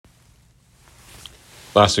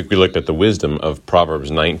Last week we looked at the wisdom of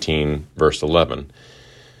Proverbs 19, verse 11.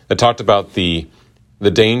 It talked about the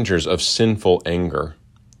dangers of sinful anger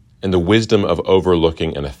and the wisdom of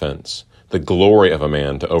overlooking an offense, the glory of a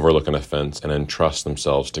man to overlook an offense and entrust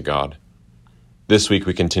themselves to God. This week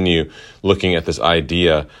we continue looking at this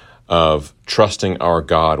idea of trusting our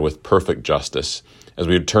God with perfect justice as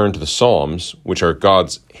we turn to the Psalms, which are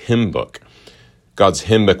God's hymn book. God's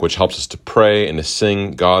hymn book, which helps us to pray and to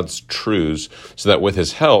sing God's truths so that with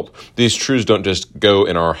his help, these truths don't just go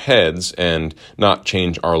in our heads and not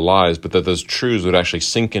change our lives, but that those truths would actually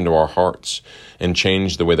sink into our hearts and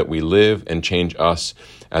change the way that we live and change us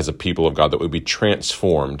as a people of God, that we'd be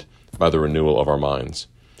transformed by the renewal of our minds.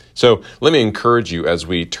 So let me encourage you as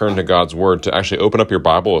we turn to God's Word to actually open up your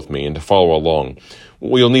Bible with me and to follow along.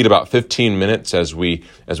 We'll need about 15 minutes as we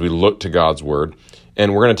look to God's Word.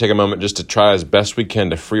 And we're going to take a moment just to try as best we can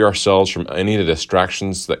to free ourselves from any of the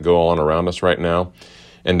distractions that go on around us right now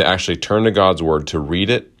and to actually turn to God's Word, to read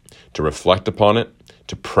it, to reflect upon it,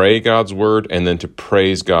 to pray God's Word, and then to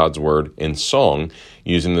praise God's Word in song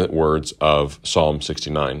using the words of Psalm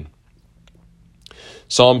 69.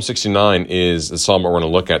 Psalm 69 is the psalm we're going to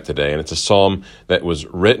look at today, and it's a psalm that was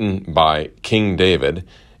written by King David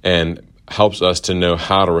and helps us to know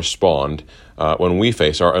how to respond when we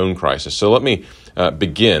face our own crisis. So let me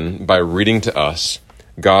begin by reading to us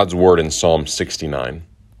God's word in Psalm 69.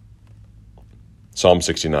 Psalm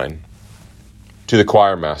 69. To the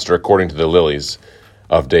choir master, according to the lilies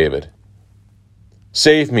of David.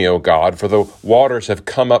 Save me, O God, for the waters have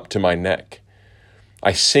come up to my neck.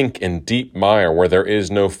 I sink in deep mire where there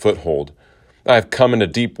is no foothold. I have come into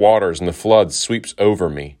deep waters, and the flood sweeps over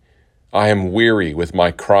me. I am weary with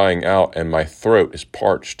my crying out, and my throat is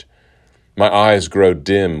parched. My eyes grow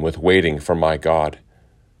dim with waiting for my God.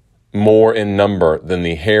 More in number than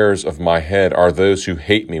the hairs of my head are those who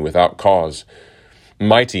hate me without cause.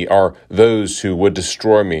 Mighty are those who would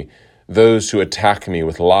destroy me, those who attack me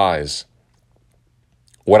with lies.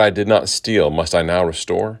 What I did not steal, must I now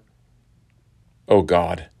restore? O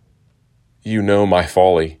God, you know my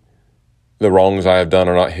folly. The wrongs I have done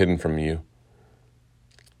are not hidden from you.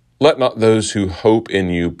 Let not those who hope in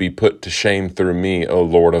you be put to shame through me, O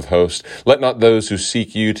Lord of hosts. Let not those who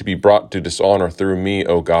seek you to be brought to dishonor through me,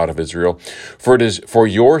 O God of Israel. For it is for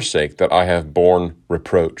your sake that I have borne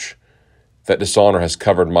reproach, that dishonor has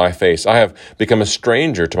covered my face. I have become a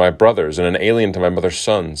stranger to my brothers and an alien to my mother's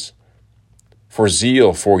sons. For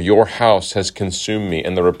zeal for your house has consumed me,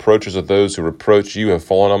 and the reproaches of those who reproach you have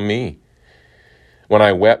fallen on me. When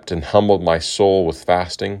I wept and humbled my soul with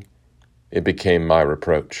fasting, it became my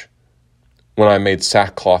reproach. When I made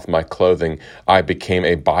sackcloth my clothing, I became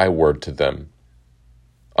a byword to them.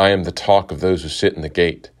 I am the talk of those who sit in the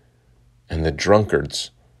gate, and the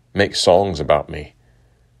drunkards make songs about me.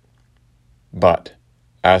 But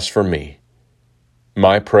as for me,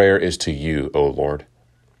 my prayer is to you, O Lord.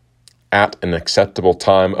 At an acceptable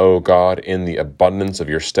time, O God, in the abundance of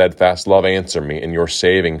your steadfast love, answer me in your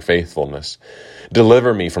saving faithfulness.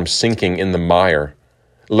 Deliver me from sinking in the mire.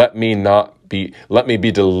 Let me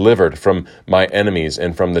be delivered from my enemies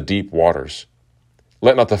and from the deep waters.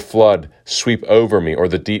 Let not the flood sweep over me, or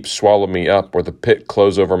the deep swallow me up, or the pit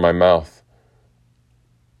close over my mouth.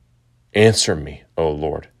 Answer me, O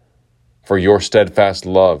Lord, for your steadfast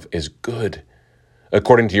love is good.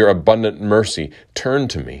 According to your abundant mercy, turn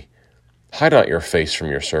to me. Hide not your face from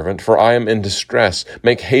your servant, for I am in distress.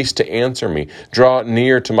 Make haste to answer me. Draw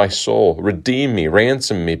near to my soul. Redeem me,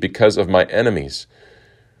 ransom me because of my enemies.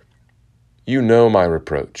 You know my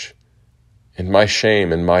reproach, and my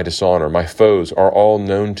shame and my dishonor. My foes are all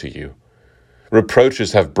known to you.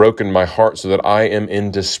 Reproaches have broken my heart so that I am in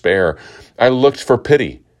despair. I looked for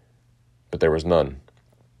pity, but there was none,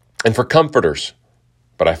 and for comforters,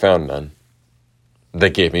 but I found none. They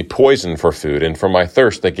gave me poison for food, and for my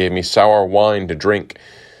thirst they gave me sour wine to drink.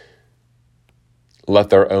 Let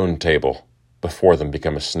their own table before them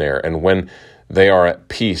become a snare, and when they are at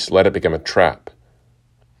peace, let it become a trap.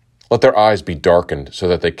 Let their eyes be darkened so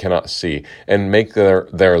that they cannot see, and make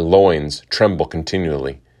their loins tremble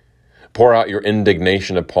continually. Pour out your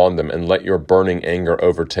indignation upon them, and let your burning anger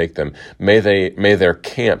overtake them. May their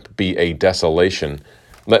camp be a desolation.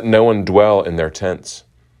 Let no one dwell in their tents.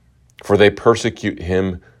 For they persecute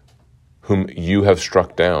him whom you have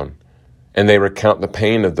struck down, and they recount the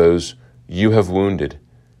pain of those you have wounded.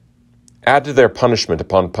 Add to their punishment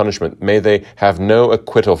upon punishment. May they have no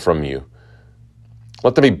acquittal from you.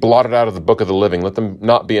 Let them be blotted out of the book of the living. Let them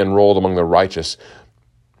not be enrolled among the righteous.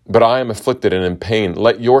 But I am afflicted and in pain.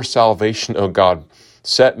 Let your salvation, O God,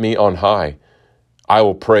 set me on high. I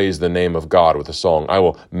will praise the name of God with a song. I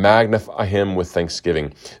will magnify him with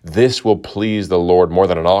thanksgiving. This will please the Lord more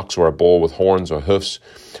than an ox or a bull with horns or hoofs.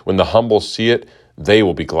 When the humble see it, they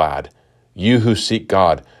will be glad. You who seek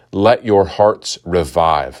God, let your hearts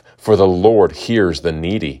revive, for the Lord hears the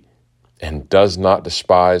needy and does not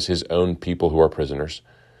despise his own people who are prisoners.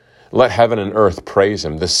 Let heaven and earth praise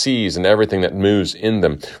him, the seas and everything that moves in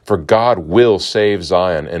them. For God will save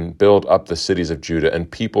Zion and build up the cities of Judah, and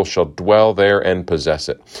people shall dwell there and possess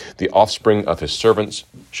it. The offspring of his servants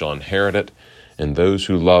shall inherit it, and those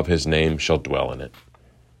who love his name shall dwell in it.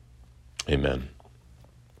 Amen.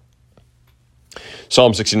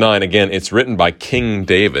 Psalm 69, again, it's written by King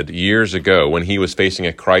David years ago when he was facing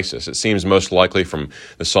a crisis. It seems most likely from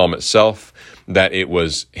the psalm itself that it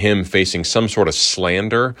was him facing some sort of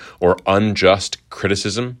slander or unjust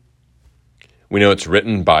criticism. We know it's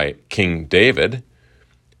written by King David.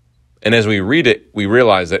 And as we read it, we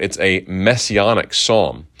realize that it's a messianic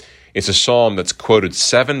psalm. It's a psalm that's quoted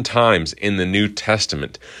 7 times in the New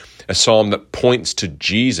Testament, a psalm that points to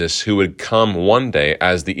Jesus who would come one day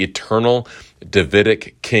as the eternal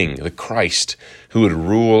Davidic king, the Christ, who would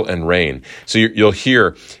rule and reign. So you'll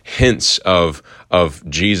hear hints of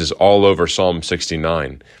Jesus all over Psalm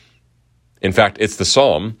 69. In fact, it's the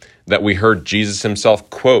psalm that we heard Jesus himself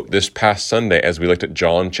quote this past Sunday as we looked at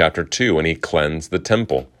John chapter 2 when he cleansed the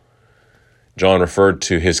temple. John referred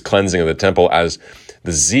to his cleansing of the temple as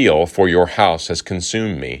the zeal for your house has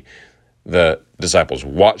consumed me. The disciples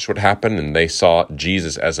watched what happened and they saw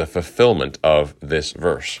Jesus as a fulfillment of this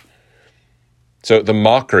verse. So the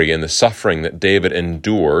mockery and the suffering that David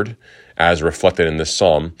endured, as reflected in this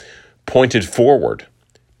psalm, pointed forward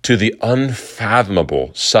to the unfathomable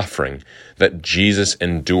suffering that Jesus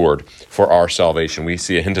endured for our salvation. We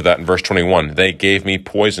see a hint of that in verse 21. They gave me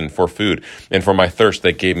poison for food, and for my thirst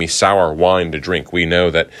they gave me sour wine to drink. We know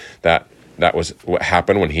that was what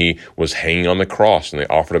happened when he was hanging on the cross, and they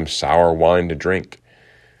offered him sour wine to drink.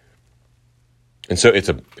 And so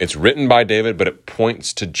it's written by David, but it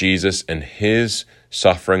points to Jesus and his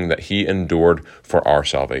suffering that he endured for our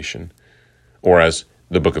salvation. Or as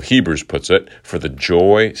the book of Hebrews puts it, for the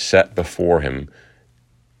joy set before him,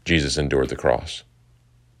 Jesus endured the cross.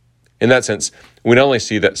 In that sense, we not only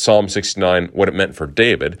see that Psalm 69, what it meant for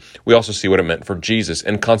David, we also see what it meant for Jesus,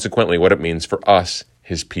 and consequently what it means for us,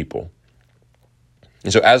 his people.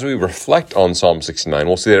 And so as we reflect on Psalm 69,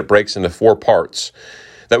 we'll see that it breaks into 4 parts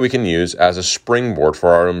that we can use as a springboard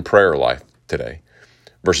for our own prayer life today.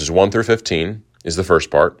 Verses 1 through 15 is the first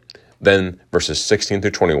part, then verses 16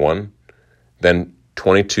 through 21, then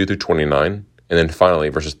 22 through 29, and then finally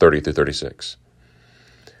verses 30 through 36.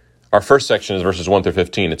 Our first section is verses 1 through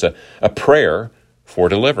 15. It's a prayer for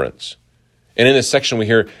deliverance. And in this section we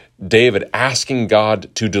hear David asking God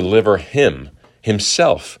to deliver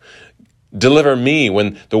himself. Deliver me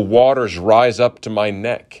when the waters rise up to my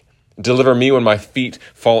neck. Deliver me when my feet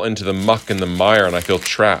fall into the muck and the mire and I feel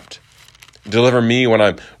trapped. Deliver me when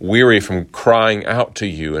I'm weary from crying out to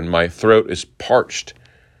you and my throat is parched.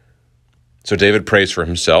 So David prays for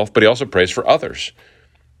himself, but he also prays for others.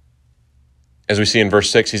 As we see in verse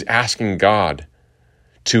 6, he's asking God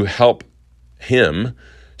to help him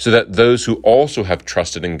so that those who also have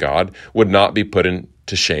trusted in God would not be put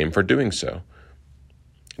into shame for doing so.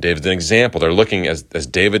 David's an example. They're looking as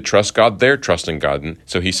David trusts God, they're trusting God. And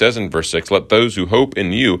so he says in verse 6, let those who hope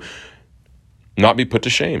in you not be put to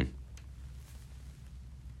shame.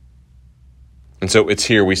 And so it's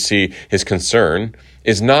here we see his concern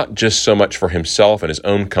is not just so much for himself and his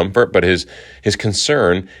own comfort, but his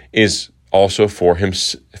concern is also for him,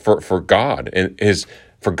 for God and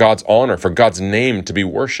for God's honor, for God's name to be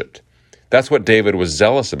worshipped. That's what David was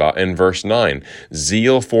zealous about in verse 9.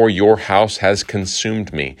 Zeal for your house has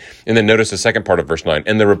consumed me. And then notice the second part of verse 9.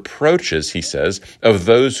 And the reproaches, he says, of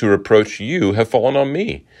those who reproach you have fallen on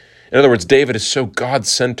me. In other words, David is so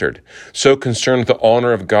God-centered, so concerned with the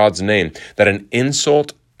honor of God's name, that an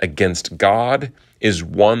insult against God is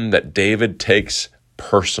one that David takes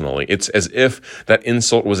personally. It's as if that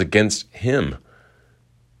insult was against him.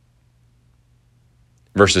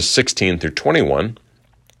 Verses 16 through 21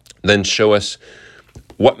 then show us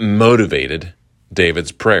what motivated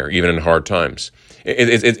David's prayer, even in hard times.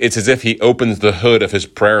 It's as if he opens the hood of his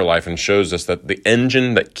prayer life and shows us that the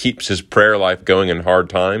engine that keeps his prayer life going in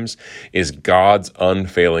hard times is God's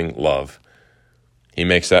unfailing love. He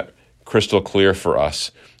makes that crystal clear for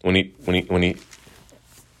us when he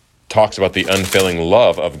talks about the unfailing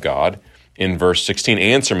love of God in verse 16.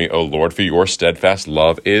 Answer me, O Lord, for your steadfast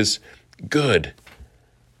love is good.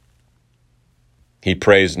 He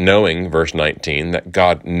prays knowing, verse 19, that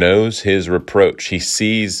God knows his reproach. He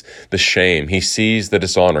sees the shame. He sees the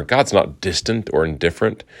dishonor. God's not distant or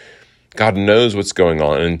indifferent. God knows what's going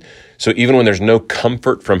on. And so even when there's no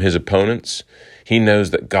comfort from his opponents, he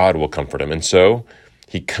knows that God will comfort him. And so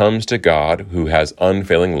he comes to God who has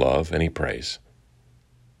unfailing love, and he prays.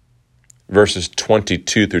 Verses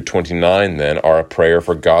 22 through 29 then are a prayer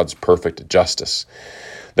for God's perfect justice.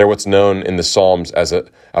 They're what's known in the Psalms as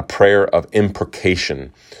a prayer of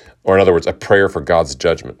imprecation, or in other words, a prayer for God's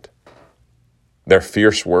judgment. They're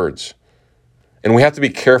fierce words. And we have to be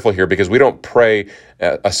careful here because we don't pray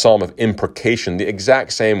a psalm of imprecation the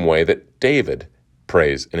exact same way that David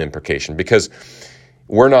prays an imprecation, because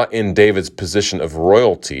we're not in David's position of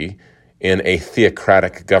royalty in a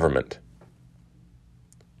theocratic government.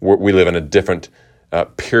 We live in a different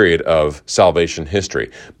period of salvation history.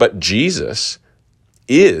 But Jesus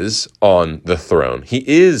is on the throne. He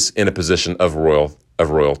is in a position of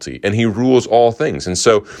royalty, and he rules all things. And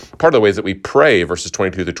so part of the ways that we pray, verses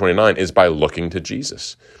 22 to 29, is by looking to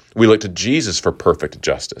Jesus. We look to Jesus for perfect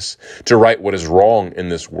justice, to right what is wrong in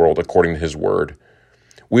this world according to his word.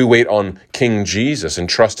 We wait on King Jesus and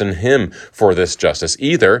trust in him for this justice,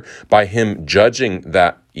 either by him judging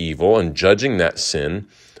that evil and judging that sin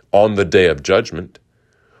on the day of judgment,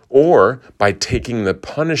 or by taking the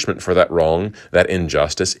punishment for that wrong, that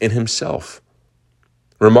injustice, in himself.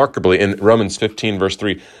 Remarkably, in Romans 15, verse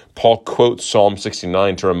 3, Paul quotes Psalm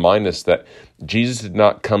 69 to remind us that Jesus did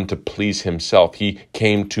not come to please himself. He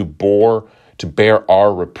came to bear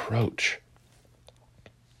our reproach.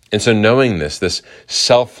 And so knowing this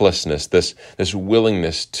selflessness, this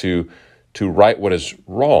willingness to right what is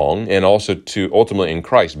wrong, and also to ultimately in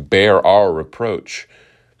Christ bear our reproach,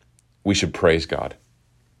 we should praise God.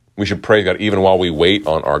 We should praise God even while we wait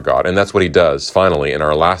on our God. And that's what he does, finally, in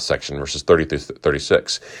our last section, verses 30 through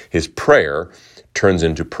 36. His prayer turns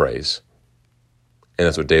into praise. And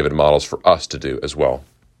that's what David models for us to do as well.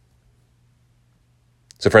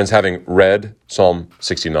 So friends, having read Psalm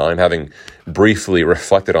 69, having briefly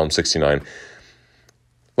reflected on 69,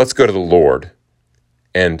 let's go to the Lord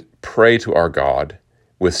and pray to our God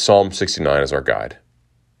with Psalm 69 as our guide.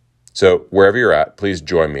 So wherever you're at, please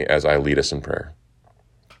join me as I lead us in prayer.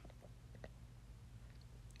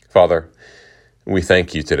 Father, we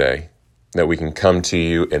thank you today that we can come to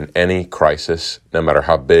you in any crisis, no matter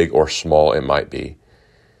how big or small it might be.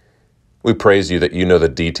 We praise you that you know the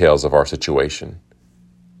details of our situation.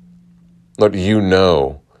 Lord, you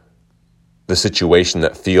know the situation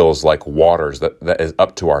that feels like waters that is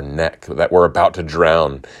up to our neck, that we're about to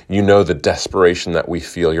drown. You know the desperation that we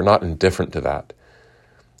feel. You're not indifferent to that.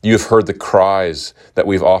 You have heard the cries that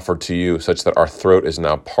we've offered to you, such that our throat is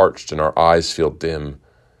now parched and our eyes feel dim.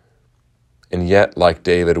 And yet, like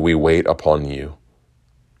David, we wait upon you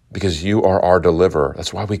because you are our deliverer.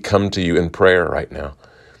 That's why we come to you in prayer right now.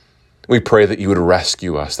 We pray that you would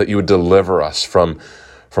rescue us, that you would deliver us from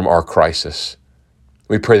our crisis.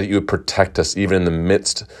 We pray that you would protect us even in the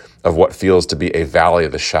midst of what feels to be a valley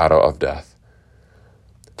of the shadow of death.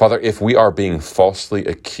 Father, if we are being falsely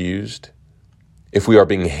accused, if we are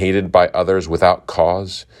being hated by others without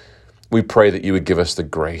cause, we pray that you would give us the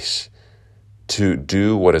grace to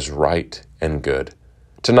do what is right and good,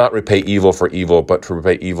 to not repay evil for evil, but to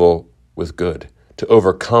repay evil with good, to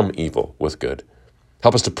overcome evil with good.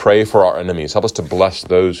 Help us to pray for our enemies. Help us to bless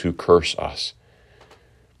those who curse us.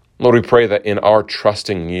 Lord, we pray that in our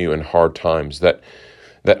trusting you in hard times, that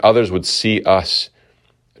others would see us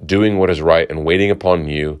doing what is right and waiting upon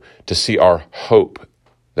you, to see our hope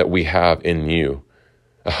that we have in you,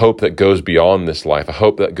 a hope that goes beyond this life, a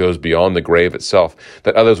hope that goes beyond the grave itself,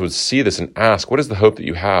 that others would see this and ask, what is the hope that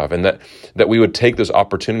you have? And that we would take those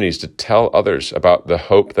opportunities to tell others about the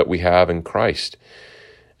hope that we have in Christ.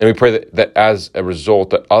 And we pray that as a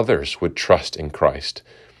result, that others would trust in Christ,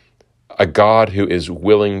 a God who is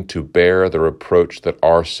willing to bear the reproach that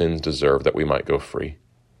our sins deserve, that we might go free.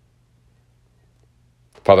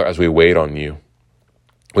 Father, as we wait on you,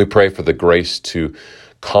 we pray for the grace to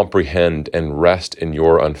comprehend and rest in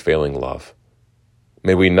your unfailing love.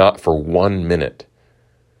 May we not for 1 minute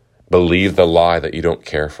believe the lie that you don't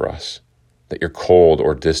care for us, that you're cold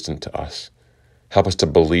or distant to us. Help us to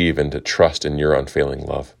believe and to trust in your unfailing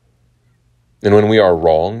love. And when we are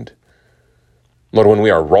wronged, Lord, when we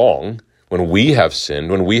are wrong, when we have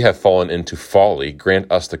sinned, when we have fallen into folly,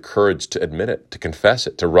 grant us the courage to admit it, to confess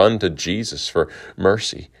it, to run to Jesus for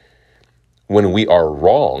mercy. When we are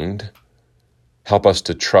wronged, help us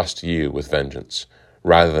to trust you with vengeance,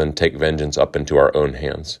 rather than take vengeance up into our own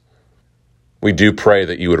hands. We do pray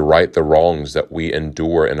that you would right the wrongs that we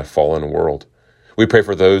endure in a fallen world. We pray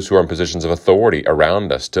for those who are in positions of authority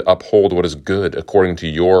around us to uphold what is good according to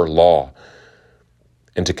your law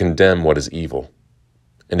and to condemn what is evil,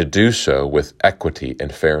 and to do so with equity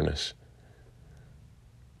and fairness.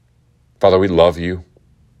 Father, we love you.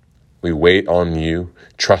 We wait on you,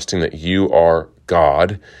 trusting that you are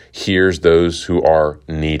God, hears those who are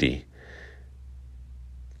needy.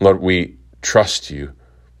 Lord, we trust you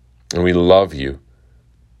and we love you,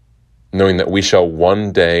 knowing that we shall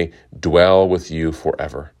one day dwell with you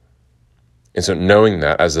forever. And so knowing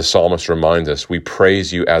that, as the psalmist reminds us, we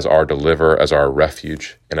praise you as our deliverer, as our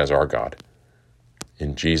refuge, and as our God.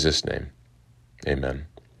 In Jesus' name, amen.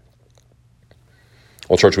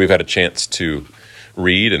 Well, church, we've had a chance to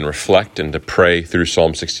read and reflect and to pray through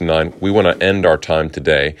Psalm 69. We want to end our time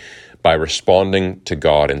today by responding to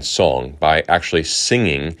God in song, by actually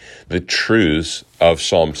singing the truths of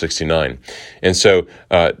Psalm 69. And so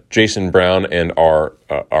Jason Brown and our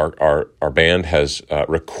band has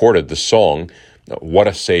recorded the song, What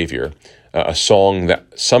a Savior, a song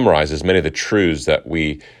that summarizes many of the truths that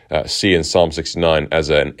we see in Psalm 69 as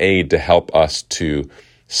an aid to help us to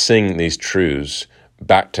sing these truths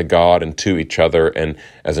back to God and to each other, and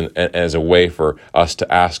as a way for us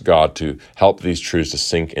to ask God to help these truths to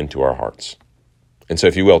sink into our hearts. And so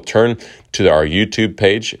if you will, turn to our YouTube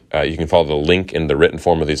page. You can follow the link in the written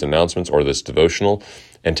form of these announcements or this devotional,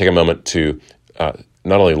 and take a moment to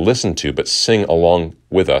not only listen to, but sing along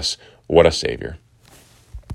with us, What a Savior.